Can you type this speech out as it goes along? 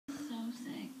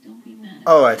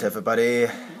Alright everybody,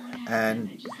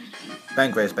 and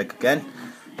Ben Gray's back again,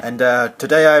 and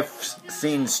today I've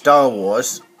seen Star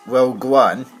Wars Rogue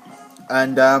One,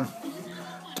 and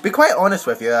to be quite honest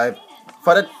with you, I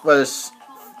thought it was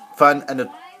fun and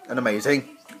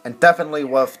amazing, and definitely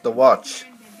worth the watch,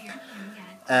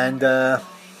 and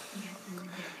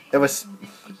it was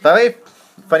very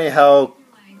funny how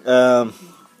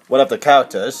one of the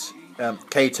characters,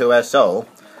 K2SO,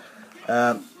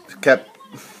 kept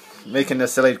making the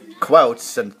silly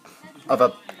quotes and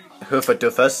other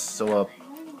hoofa-doofus or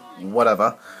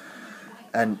whatever.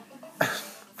 And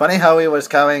funny how he was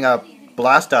carrying a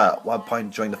blaster at one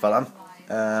point during the film.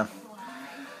 Yeah,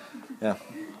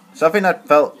 something that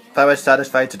felt very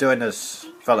satisfying to do in this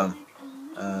film.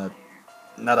 Now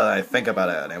that I think about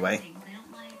it, anyway.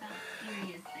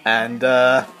 And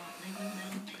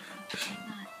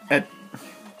it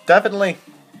definitely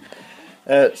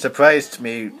surprised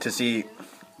me to see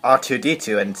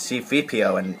R2-D2 and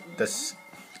C-3PO in this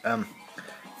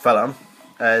film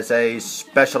as a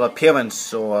special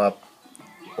appearance or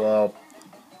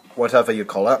whatever you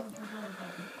call it.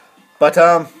 But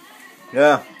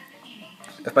yeah,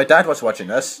 if my dad was watching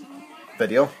this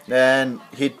video, then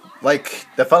he'd like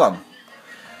the film.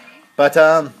 But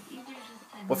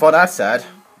with all that said,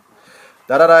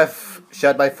 now that I've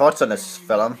shared my thoughts on this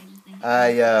film,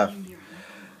 I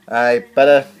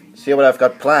better see what I've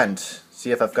got planned. See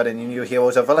if I've got any new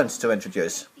heroes or villains to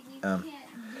introduce.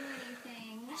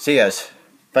 See yas.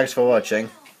 Thanks for watching.